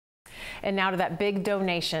And now to that big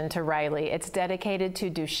donation to Riley. It's dedicated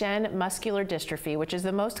to Duchenne muscular dystrophy, which is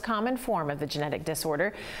the most common form of the genetic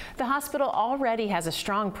disorder. The hospital already has a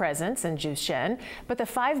strong presence in Duchenne, but the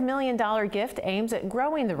 $5 million gift aims at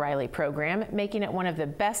growing the Riley program, making it one of the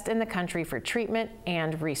best in the country for treatment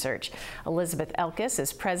and research. Elizabeth Elkis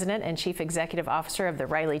is President and Chief Executive Officer of the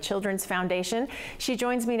Riley Children's Foundation. She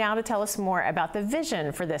joins me now to tell us more about the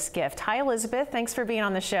vision for this gift. Hi, Elizabeth. Thanks for being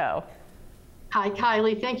on the show. Hi,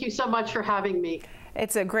 Kylie. Thank you so much for having me.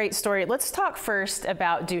 It's a great story. Let's talk first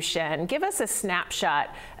about Duchenne. Give us a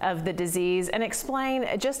snapshot of the disease and explain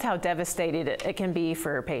just how devastating it can be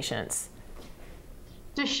for patients.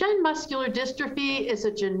 Duchenne muscular dystrophy is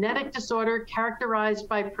a genetic disorder characterized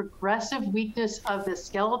by progressive weakness of the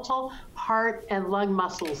skeletal, heart, and lung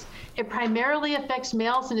muscles. It primarily affects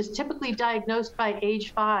males and is typically diagnosed by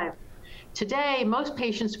age 5. Today, most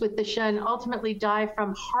patients with Duchenne ultimately die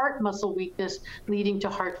from heart muscle weakness, leading to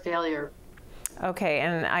heart failure. Okay,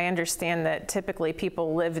 and I understand that typically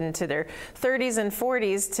people live into their 30s and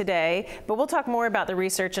 40s today, but we'll talk more about the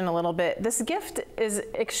research in a little bit. This gift is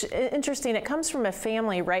interesting. It comes from a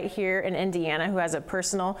family right here in Indiana who has a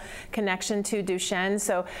personal connection to Duchenne.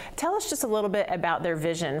 So tell us just a little bit about their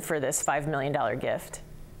vision for this $5 million gift.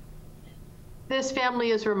 This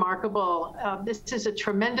family is remarkable. This is a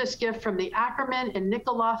tremendous gift from the Ackerman and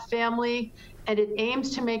Nikoloff family, and it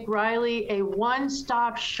aims to make Riley a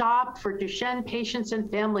one-stop shop for Duchenne patients and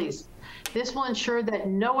families. This will ensure that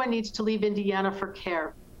no one needs to leave Indiana for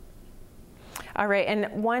care. All right,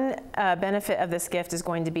 and one benefit of this gift is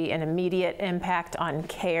going to be an immediate impact on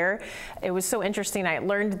care. It was so interesting. I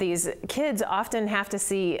learned these kids often have to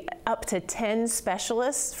see up to 10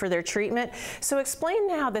 specialists for their treatment. So explain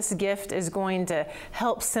how this gift is going to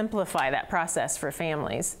help simplify that process for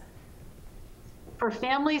families. For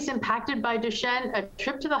families impacted by Duchenne, a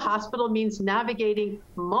trip to the hospital means navigating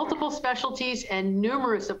multiple specialties and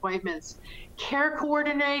numerous appointments. Care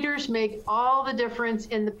coordinators make all the difference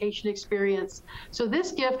in the patient experience. So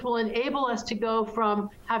this gift will enable us to go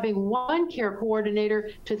from having one care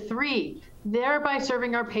coordinator to 3, thereby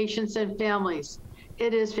serving our patients and families.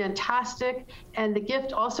 It is fantastic, and the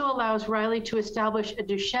gift also allows Riley to establish a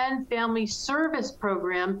Duchenne family service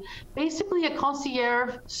program, basically a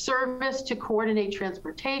concierge service to coordinate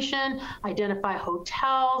transportation, identify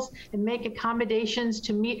hotels, and make accommodations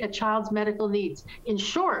to meet a child's medical needs. In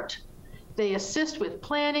short, they assist with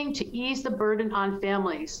planning to ease the burden on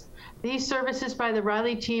families. These services by the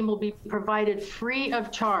Riley team will be provided free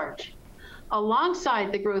of charge.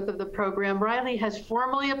 Alongside the growth of the program, Riley has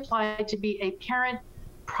formally applied to be a Parent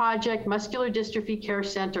Project Muscular Dystrophy Care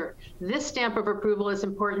Center. This stamp of approval is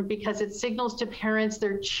important because it signals to parents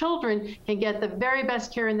their children can get the very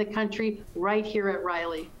best care in the country right here at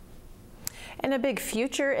Riley. And a big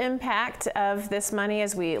future impact of this money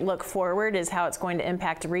as we look forward is how it's going to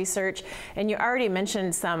impact research. And you already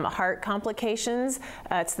mentioned some heart complications.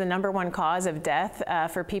 It's the #1 cause of death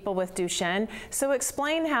for people with Duchenne. So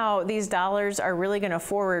explain how these dollars are really going to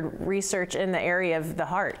forward research in the area of the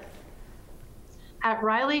heart. At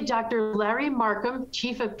Riley, Dr. Larry Markham,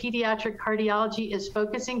 Chief of Pediatric Cardiology, is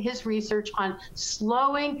focusing his research on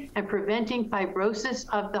slowing and preventing fibrosis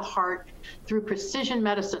of the heart through precision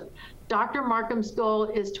medicine. Dr. Markham's goal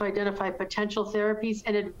is to identify potential therapies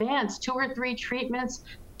and advance 2 or 3 treatments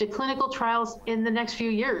to clinical trials in the next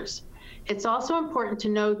few years. It's also important to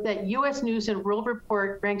note that U.S. News and World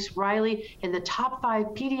Report ranks Riley in the top 5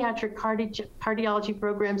 pediatric cardiology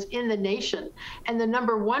programs in the nation and the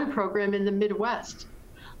 #1 program in the Midwest.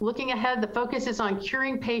 Looking ahead, the focus is on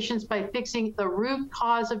curing patients by fixing the root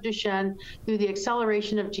cause of Duchenne through the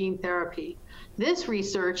acceleration of gene therapy. This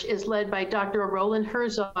research is led by Dr. Roland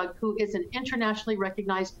Herzog, who is an internationally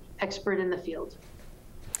recognized expert in the field.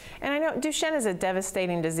 And I know Duchenne is a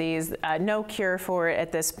devastating disease, no cure for it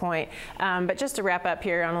at this point. But just to wrap up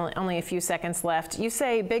here, only a few seconds left, you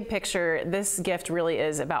say big picture, this gift really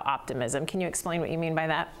is about optimism. Can you explain what you mean by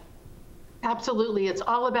that? Absolutely. It's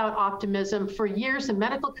all about optimism. For years, the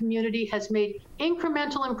medical community has made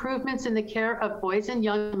incremental improvements in the care of boys and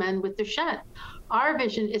young men with Duchenne. Our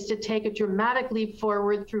vision is to take a dramatic leap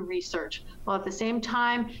forward through research, while at the same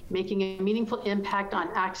time making a meaningful impact on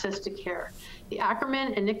access to care. The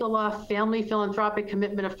Ackerman and Nikoloff family philanthropic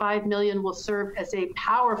commitment of $5 million will serve as a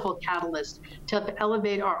powerful catalyst to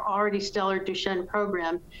elevate our already stellar Duchenne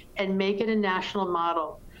program and make it a national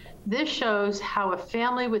model. This shows how a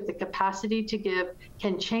family with the capacity to give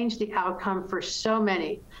can change the outcome for so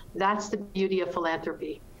many. That's the beauty of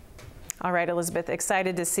philanthropy. All right, Elizabeth,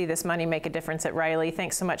 excited to see this money make a difference at Riley.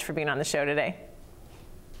 Thanks so much for being on the show today.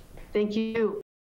 Thank you.